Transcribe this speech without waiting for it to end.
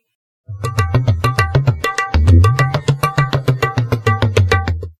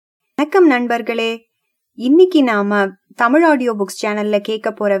நண்பர்களே, இன்னைக்கு நாம தமிழ் ஆடியோ புக்ஸ் சேனல்ல கேட்க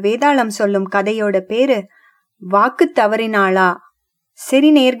போற வேதாளம் சொல்லும் கதையோட பேரு வாக்கு தவறினாளா. சரி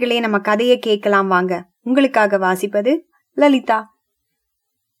நேயர்களே, நம்ம கதையை கேட்கலாம் வாங்க. உங்களுக்காக வாசிப்பது லலிதா.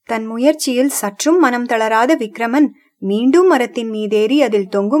 தன் முயற்சியில் சற்றும் மனம் தளராத விக்ரமன் மீண்டும் மரத்தின் மீதேறி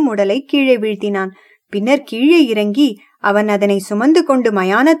அதில் தொங்கும் உடலை கீழே வீழ்த்தினான். பின்னர் கீழே இறங்கி அவன் அதனை சுமந்து கொண்டு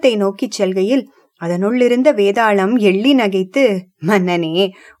மயானத்தை நோக்கிச் செல்கையில் அதனுள்ளிருந்த வேதாளம் எள்ளி நகைத்து, மன்னனே,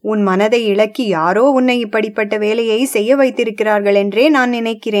 உன் மனதை இழக்கி யாரோ உன்னை இப்படிப்பட்ட வேலையை செய்ய வைத்திருக்கிறார்கள் என்றே நான்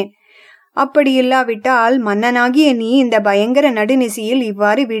நினைக்கிறேன். அப்படி இல்லாவிட்டால் மன்னனாகிய நீ இந்த பயங்கர நடுநிசியில்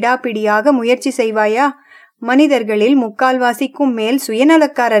இவ்வாறு விடாப்பிடியாக முயற்சி செய்வாயா? மனிதர்களில் முக்கால்வாசிக்கும் மேல்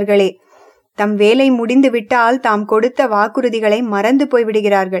சுயநலக்காரர்களே. தம் வேலை முடிந்து விட்டால் தாம் கொடுத்த வாக்குறுதிகளை மறந்து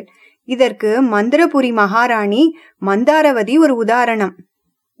போய்விடுகிறார்கள். இதற்கு மந்திரபுரி மகாராணி மந்தாரவதி ஒரு உதாரணம்.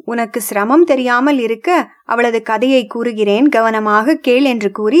 உனக்கு சிரமம் தெரியாமல் இருக்க அவளது கதையை கூறுகிறேன், கவனமாக கேள் என்று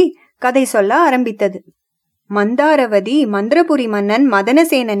கூறி கதை சொல்ல ஆரம்பித்தது. மந்தாரவதி மந்திரபுரி மன்னன்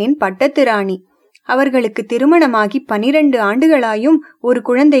மதனசேனனின் பட்டத்து ராணி. அவர்களுக்கு திருமணமாகி 12 ஆண்டுகளாயும் ஒரு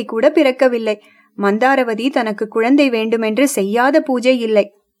குழந்தை கூட பிறக்கவில்லை. மந்தாரவதி தனக்கு குழந்தை வேண்டுமென்று செய்யாத பூஜை இல்லை,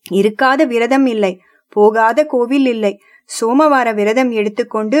 இருக்காத விரதம் இல்லை, போகாத கோவில் இல்லை. சோமவார விரதம்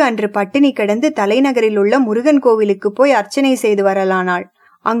எடுத்துக்கொண்டு அன்று பட்டினி கிடந்து தலைநகரில் உள்ள முருகன் கோவிலுக்கு போய் அர்ச்சனை செய்து வரலானாள்.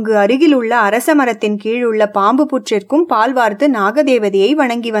 அங்கு அருகில் உள்ள அரச மரத்தின் கீழ் உள்ள பாம்பு புற்றிற்கும் பால் வார்த்து நாகதேவதையை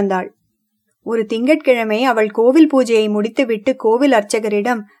வணங்கி வந்தாள். ஒரு திங்கட்கிழமை அவள் கோவில் பூஜையை முடித்துவிட்டு கோவில்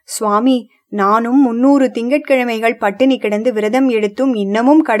அர்ச்சகரிடம், சுவாமி, நானும் 300 திங்கட்கிழமைகள் பட்டினி கிடந்து விரதம் எடுத்தும்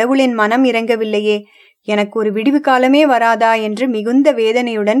இன்னமும் கடவுளின் மனம் இறங்கவில்லையே, எனக்கு ஒரு விடிவு காலமே வராதா என்று மிகுந்த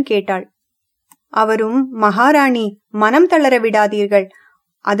வேதனையுடன் கேட்டாள். அவரும், மகாராணி, மனம் தளர விடாதீர்கள்,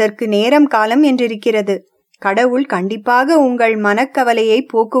 அதற்கு நேரம் காலம் என்றிருக்கிறது. கடவுள் கண்டிப்பாக உங்கள் மனக்கவலையை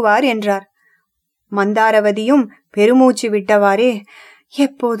போக்குவார் என்றார். மந்தாரவதியும் பெருமூச்சு விட்டவாறே,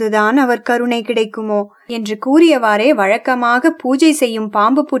 எப்போதுதான் அவர் கருணை கிடைக்குமோ என்று கூறியவாறே வழக்கமாக பூஜை செய்யும்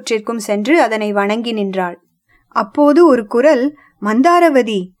பாம்பு புற்றிற்கும் சென்று அதனை வணங்கி நின்றாள். அப்போது ஒரு குரல்,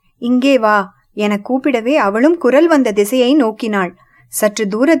 மந்தாரவதி, இங்கே வா என கூப்பிடவே அவளும் குரல் வந்த திசையை நோக்கினாள். சற்று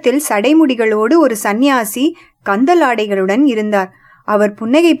தூரத்தில் சடைமுடிகளோடு ஒரு சந்நியாசி கந்தல் ஆடைகளுடன் இருந்தார். அவர்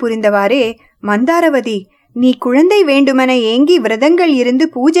புன்னகை புரிந்தவாறே, மந்தாரவதி, நீ குழந்தை வேண்டுமென ஏங்கி விரதங்கள் இருந்து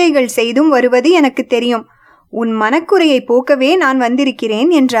பூஜைகள் செய்தும் வருவது எனக்கு தெரியும். உன் மனக்குறையை போக்கவே நான் வந்திருக்கிறேன்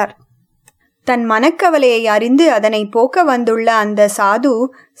என்றார். தன் மனக்கவலையை அறிந்து அதனை போக்க வந்துள்ள அந்த சாது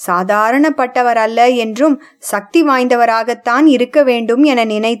சாதாரணப்பட்டவர் அல்ல என்றும் சக்தி வாய்ந்தவராகத்தான் இருக்க வேண்டும் என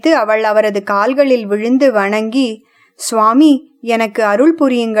நினைத்து அவள் அவரது கால்களில் விழுந்து வணங்கி, சுவாமி, எனக்கு அருள்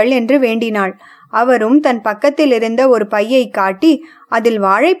புரியுங்கள் என்று வேண்டினாள். அவரும் தன் பக்கத்தில் இருந்த ஒரு பையை காட்டி, அதில்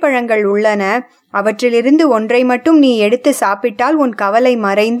வாழைப்பழங்கள் உள்ளன, அவற்றிலிருந்து ஒன்றை மட்டும் நீ எடுத்து சாப்பிட்டால் உன் கவலை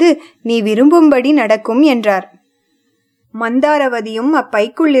மறைந்து நீ விரும்பும்படி நடக்கும் என்றார். மந்தாரவதியும்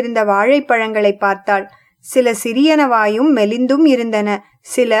அப்பைக்குள் இருந்த வாழைப்பழங்களை பார்த்தாள். சில சிறியனவாயும் மெலிந்தும் இருந்தன,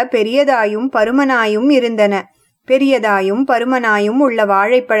 சில பெரியதாயும் பருமனாயும் இருந்தன. பெரியதாயும் பருமனாயும் உள்ள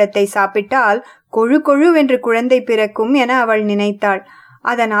வாழைப்பழத்தை சாப்பிட்டால் கொழு கொழுவென்று குழந்தை பிறக்கும் என அவள் நினைத்தாள்.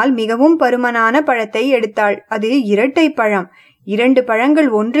 அதனால் மிகவும் பருமனான பழத்தை எடுத்தாள். அது இரட்டை பழம். 2 பழங்கள்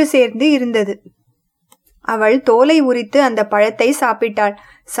ஒன்று சேர்ந்து இருந்தது. அவள் தோலை உரித்து அந்த பழத்தை சாப்பிட்டாள்.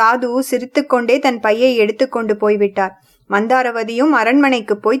 சாது சிரித்துக்கொண்டே தன் பையை எடுத்துக்கொண்டு போய்விட்டார். மந்தாரவதியும்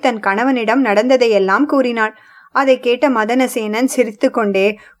அரண்மனைக்கு போய் தன் கணவனிடம் நடந்ததையெல்லாம் கூறினாள். அதை கேட்ட மதனசேனன் சிரித்துக்கொண்டே,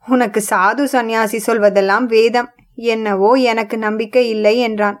 உனக்கு சாது சந்நியாசி சொல்வதெல்லாம் வேதம், என்னவோ எனக்கு நம்பிக்கை இல்லை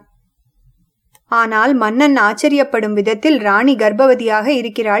என்றான். ஆனால் மன்னன் ஆச்சரியப்படும் விதத்தில் ராணி கர்ப்பவதியாக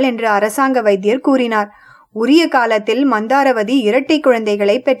இருக்கிறாள் என்று அரசாங்க வைத்தியர் கூறினார். உரிய காலத்தில் மந்தாரவதி இரட்டை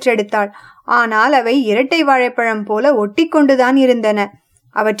குழந்தைகளை பெற்றெடுத்தாள். ஆனால் அவை இரட்டை வாழைப்பழம் போல ஒட்டி கொண்டுதான் இருந்தன.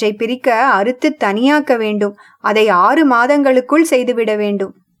 அவற்றை பிரிக்க அறுத்து தனியாக்க வேண்டும். அதை 6 மாதங்களுக்குள் செய்துவிட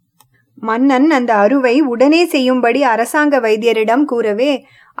வேண்டும். மன்னன் அந்த அறுவை உடனே செய்யும்படி அரசாங்க வைத்தியரிடம் கூறவே,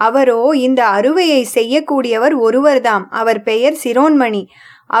 அவரோ இந்த அறுவையை செய்யக்கூடியவர் ஒருவர்தாம். அவர் பெயர் சிரோன்மணி.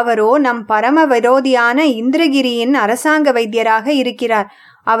 அவரோ நம் பரம விரோதியான இந்திரகிரியின் அரசாங்க வைத்தியராக இருக்கிறார்.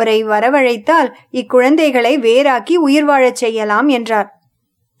 அவரை வரவழைத்தால் இக்குழந்தைகளை வேறாக்கி உயிர் வாழச் செய்யலாம் என்றார்.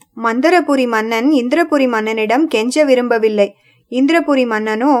 மந்திரபுரி மன்னன் இந்திரபுரி மன்னனிடம் கெஞ்ச விரும்பவில்லை. இந்திரபுரி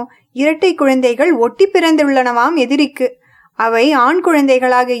மன்னனோ, இரட்டை குழந்தைகள் ஒட்டி பிறந்துள்ளனவாம் எதிரிக்கு, அவை ஆண்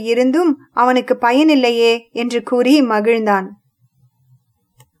குழந்தைகளாக இருந்தும் அவனுக்கு பயனில்லையே என்று கூறி மகிழ்ந்தான்.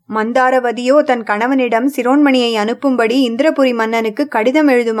 மந்தாரவதியோ தன் கணவனிடம் சிரோன்மணியை அனுப்பும்படி இந்திரபுரி மன்னனுக்கு கடிதம்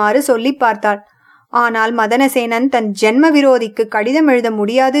எழுதுமாறு சொல்லி பார்த்தாள். ஆனால் மதனசேனன் தன் ஜென்ம விரோதிக்கு கடிதம் எழுத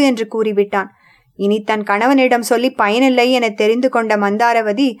முடியாது என்று கூறிவிட்டான். இனி தன் கணவனிடம் சொல்லி பயனில்லை என தெரிந்து கொண்ட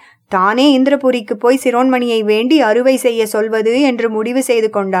மந்தாரவதி தானே இந்திரபுரிக்கு போய் சிரோன்மணியை வேண்டி அறுவை செய்ய சொல்வது என்று முடிவு செய்து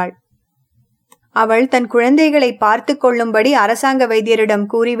கொண்டாள். அவள் தன் குழந்தைகளை பார்த்து கொள்ளும்படி அரசாங்க வைத்தியரிடம்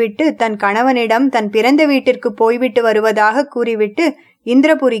கூறிவிட்டு தன் கணவனிடம் தன் பிறந்த வீட்டிற்கு போய்விட்டு வருவதாக கூறிவிட்டு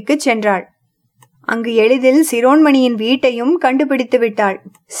இந்திரபுரிக்கு சென்றாள். அங்கு எளிதில் சிரோன்மணியின் வீட்டையும் கண்டுபிடித்து விட்டாள்.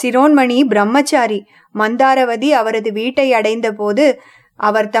 சிரோன்மணி பிரம்மச்சாரி. மந்தாரவதி அவரது வீட்டை அடைந்த போது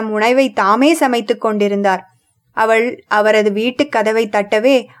அவர் தம் உணவை தாமே சமைத்துக் கொண்டிருந்தார். அவள் அவரது வீட்டு கதவை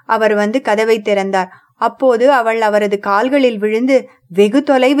தட்டவே அவர் வந்து கதவை திறந்தார். அப்போது அவள் அவரது கால்களில் விழுந்து, வெகு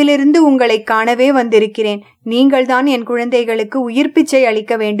தொலைவிலிருந்து உங்களை காணவே வந்திருக்கிறேன். நீங்கள்தான் என் குழந்தைகளுக்கு உயிர் பிச்சை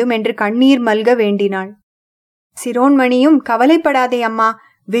அளிக்க வேண்டும் என்று கண்ணீர் மல்க வேண்டினாள். சிரோன்மணியும், கவலைப்படாதே அம்மா,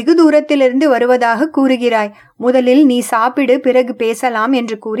 வெகு தூரத்திலிருந்து வருவதாக கூறுகிறாய். முதலில் நீ சாப்பிடு, பிறகு பேசலாம்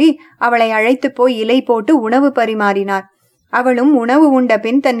என்று கூறி அவளை அழைத்து போய் இலை போட்டு உணவு பரிமாறினார். அவளும் உணவு உண்ட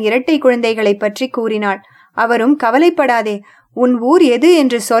பின் தன் இரட்டை குழந்தைகளை பற்றி கூறினாள். அவரும், கவலைப்படாதே, உன் ஊர் எது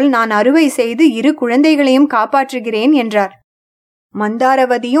என்று சொல், நான் அறுவை செய்து 2 குழந்தைகளையும் காப்பாற்றுகிறேன் என்றார்.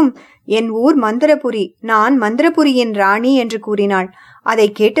 மந்தாரவதியும், என் ஊர் மந்திரபுரி, நான் மந்திரபுரியின் ராணி என்று கூறினாள். அதை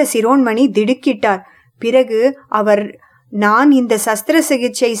கேட்ட சிரோன்மணி திடுக்கிட்டார். பிறகு அவர், நான் இந்த சஸ்திர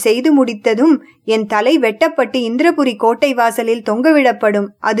சிகிச்சை செய்து முடித்ததும் என் தலை வெட்டப்பட்டு இந்திரபுரி கோட்டை வாசலில் தொங்கவிடப்படும்.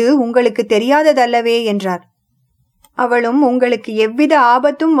 அது உங்களுக்கு தெரியாததல்லவே என்றார். அவளும், உங்களுக்கு எவ்வித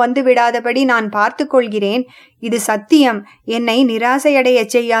ஆபத்தும் வந்து விடாதபடி நான் பார்த்து கொள்கிறேன். இது சத்தியம். என்னை நிராசையடைய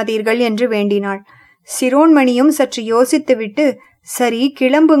செய்யாதீர்கள் என்று வேண்டினாள். சிரோன்மணியும் சற்று யோசித்துவிட்டு, சரி,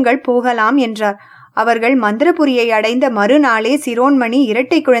 கிளம்புங்கள், போகலாம் என்றார். அவர்கள் மந்திரபுரியை அடைந்த மறுநாளே சிரோன்மணி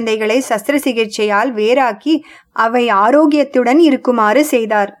இரட்டை குழந்தைகளை சஸ்திர சிகிச்சையால் வேறாக்கி அவை ஆரோக்கியத்துடன் இருக்குமாறு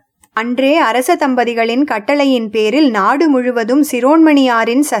செய்தார். அன்றே அரச தம்பதிகளின் கட்டளையின் பேரில் நாடு முழுவதும்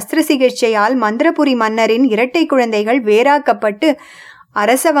சிரோன்மணியாரின் சஸ்திர சிகிச்சையால் மந்திரபுரி மன்னரின் இரட்டை குழந்தைகள் வேறாக்கப்பட்டு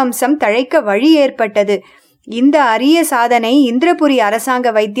அரச வம்சம் தழைக்க வழி ஏற்பட்டது. இந்த அரிய சாதனை இந்திரபுரி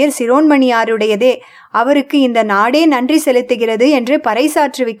அரசாங்க வைத்தியர் சிரோன்மணியாருடையதே. அவருக்கு இந்த நாடே நன்றி செலுத்துகிறது என்று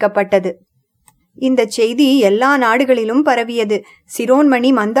பறைசாற்றுவிக்கப்பட்டது. இந்த செய்தி எல்லா நாடுகளிலும் பரவியது.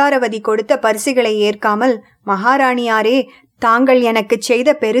 சிரோன்மணி மந்தாரவதி கொடுத்த பரிசுகளை ஏற்காமல், மகாராணியாரே, தாங்கள் எனக்கு செய்த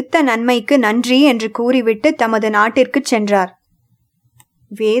பெருத்த நன்மைக்கு நன்றி என்று கூறிவிட்டு தமது நாட்டிற்கு சென்றார்.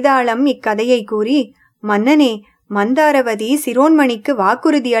 வேதாளம் இக்கதையை கூறி, மன்னனே, மந்தாரவதி சிரோன்மணிக்கு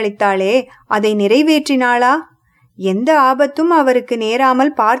வாக்குறுதி அளித்தாளே, அதை நிறைவேற்றினாளா? எந்த ஆபத்தும் அவருக்கு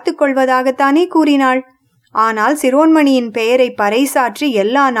நேராமல் பார்த்து கொள்வதாகத்தானே கூறினாள். ஆனால் சிரோன்மணியின் பெயரை பறைசாற்றி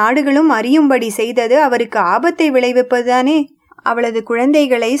எல்லா நாடுகளும் அறியும்படி செய்தது அவருக்கு ஆபத்தை விளைவிப்பதுதானே. அவளது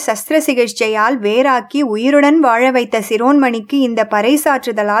குழந்தைகளை சஸ்திர சிகிச்சையால் வேறாக்கி உயிருடன் வாழ வைத்த சிரோன்மணிக்கு இந்த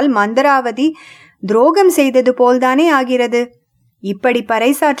பறைசாற்றுதலால் மந்தராவதி துரோகம் செய்தது போல்தானே ஆகிறது. இப்படி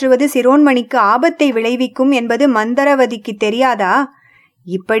பறைசாற்றுவது சிரோன்மணிக்கு ஆபத்தை விளைவிக்கும் என்பது மந்தரவதிக்கு தெரியாதா?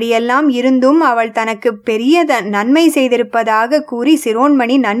 இப்படியெல்லாம் இருந்தும் அவள் தனக்கு பெரிய நன்மை செய்திருப்பதாக கூறி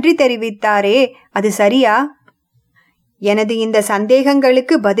சிரோன்மணி நன்றி தெரிவித்தாரே, அது சரியா? எனது இந்த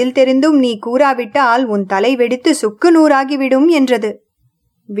சந்தேகங்களுக்கு பதில் தெரிந்தும் நீ கூறாவிட்டால் உன் தலை வெடித்து சுக்கு நூறாகிவிடும் என்றது.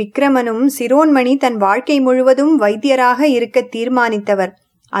 விக்ரமனும், சிரோன்மணி தன் வாழ்க்கை முழுவதும் வைத்தியராக இருக்க தீர்மானித்தவர்.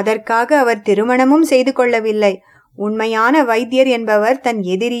 அதற்காக அவர் திருமணமும் செய்து கொள்ளவில்லை. உண்மையான வைத்தியர் என்பவர் தன்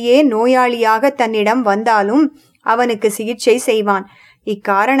எதிரியே நோயாளியாக தன்னிடம் வந்தாலும் அவனுக்கு சிகிச்சை செய்வான்.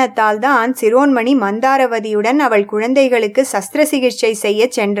 இக்காரணத்தால் தான் சிரோன்மணி மந்தாரவதியுடன் அவள் குழந்தைகளுக்கு சஸ்திர சிகிச்சை செய்ய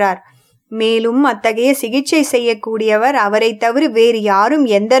சென்றார். மேலும் அத்தகைய சிகிச்சை செய்யக்கூடியவர் அவரை தவிர வேறு யாரும்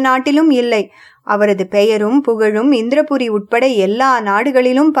எந்த நாட்டிலும் இல்லை. அவரது பெயரும் புகழும் இந்திரபுரி உட்பட எல்லா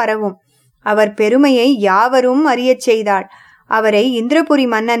நாடுகளிலும் பரவும். அவர் பெருமையை யாவரும் அறியச் செய்தாள். அவரை இந்திரபுரி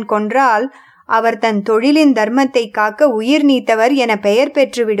மன்னன் கொன்றால் அவர் தன் தொழிலின் தர்மத்தை காக்க உயிர் நீத்தவர் என பெயர்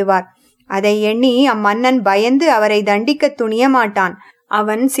பெற்று விடுவார். அதை எண்ணி அம்மன்னன் பயந்து அவரை தண்டிக்க துணிய மாட்டான்.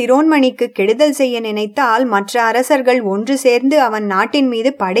 அவன் சிரோன்மணிக்கு கெடுதல் செய்ய நினைத்தால் மற்ற அரசர்கள் ஒன்று சேர்ந்து அவன் நாட்டின் மீது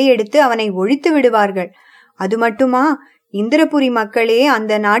படையெடுத்து அவனை ஒழித்து விடுவார்கள். அது மட்டுமா, இந்திரபுரி மக்களே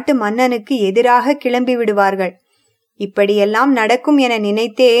அந்த நாட்டு மன்னனுக்கு எதிராக கிளம்பி விடுவார்கள். இப்படியெல்லாம் நடக்கும் என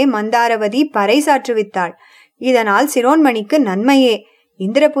நினைத்தே மந்தாரவதி பறைசாற்றுவித்தாள். இதனால் சிரோன்மணிக்கு நன்மையே.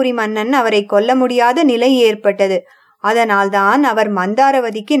 இந்திரபுரி மன்னன் அவரை கொல்ல முடியாத நிலை ஏற்பட்டது. அதனால்தான் அவர்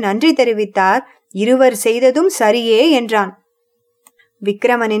மந்தாரவதிக்கு நன்றி தெரிவித்தார். இருவர் செய்ததும் சரியே என்றான்.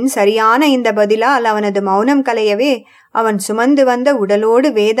 விக்ரமனின் சரியான இந்த பதிலால் அவனது மௌனம் கலையவே அவன் சுமந்து வந்த உடலோடு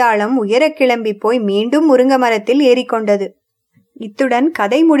வேதாளம் உயர கிளம்பி போய் மீண்டும் முருங்க மரத்தில் ஏறிக்கொண்டது. இத்துடன்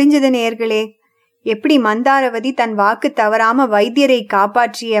கதை முடிஞ்சது நேயர்களே. எப்படி மந்தாரவதி தன் வாக்கு தவறாம வைத்தியரை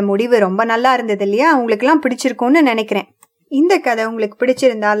காப்பாற்றிய முடிவு ரொம்ப நல்லா இருந்தது இல்லையா? உங்களுக்கெல்லாம் பிடிச்சிருக்கும்னு நினைக்கிறேன். இந்த கதை உங்களுக்கு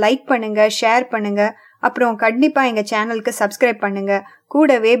பிடிச்சிருந்தா லைக் பண்ணுங்க, ஷேர் பண்ணுங்க, அப்புறம் கண்டிப்பா எங்க சேனலுக்கு சப்ஸ்கிரைப் பண்ணுங்க.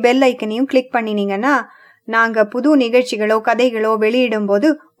 கூடவே பெல் ஐக்கனையும் கிளிக் பண்ணினீங்கன்னா நாங்க புது நிகழ்ச்சிகளோ கதைகளோ வெளியிடும் போது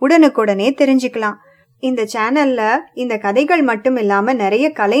உடனுக்குடனே தெரிஞ்சுக்கலாம். இந்த சேனல்ல இந்த கதைகள் மட்டும் இல்லாம நிறைய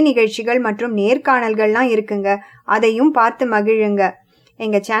கலை நிகழ்ச்சிகள் மற்றும் நேர்காணல்கள்லாம் இருக்குங்க. அதையும் பார்த்து மகிழுங்க.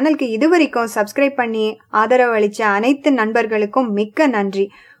 எங்க சேனலுக்கு இதுவரைக்கும் சப்ஸ்கிரைப் பண்ணி ஆதரவு அளிச்ச அனைத்து நண்பர்களுக்கும் மிக்க நன்றி.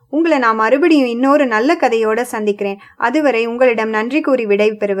 உங்களை நான் மறுபடியும் இன்னொரு நல்ல கதையோட சந்திக்கிறேன். அதுவரை உங்களிடம் நன்றி கூறி விடை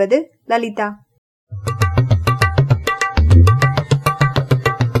பெறுவது லலிதா.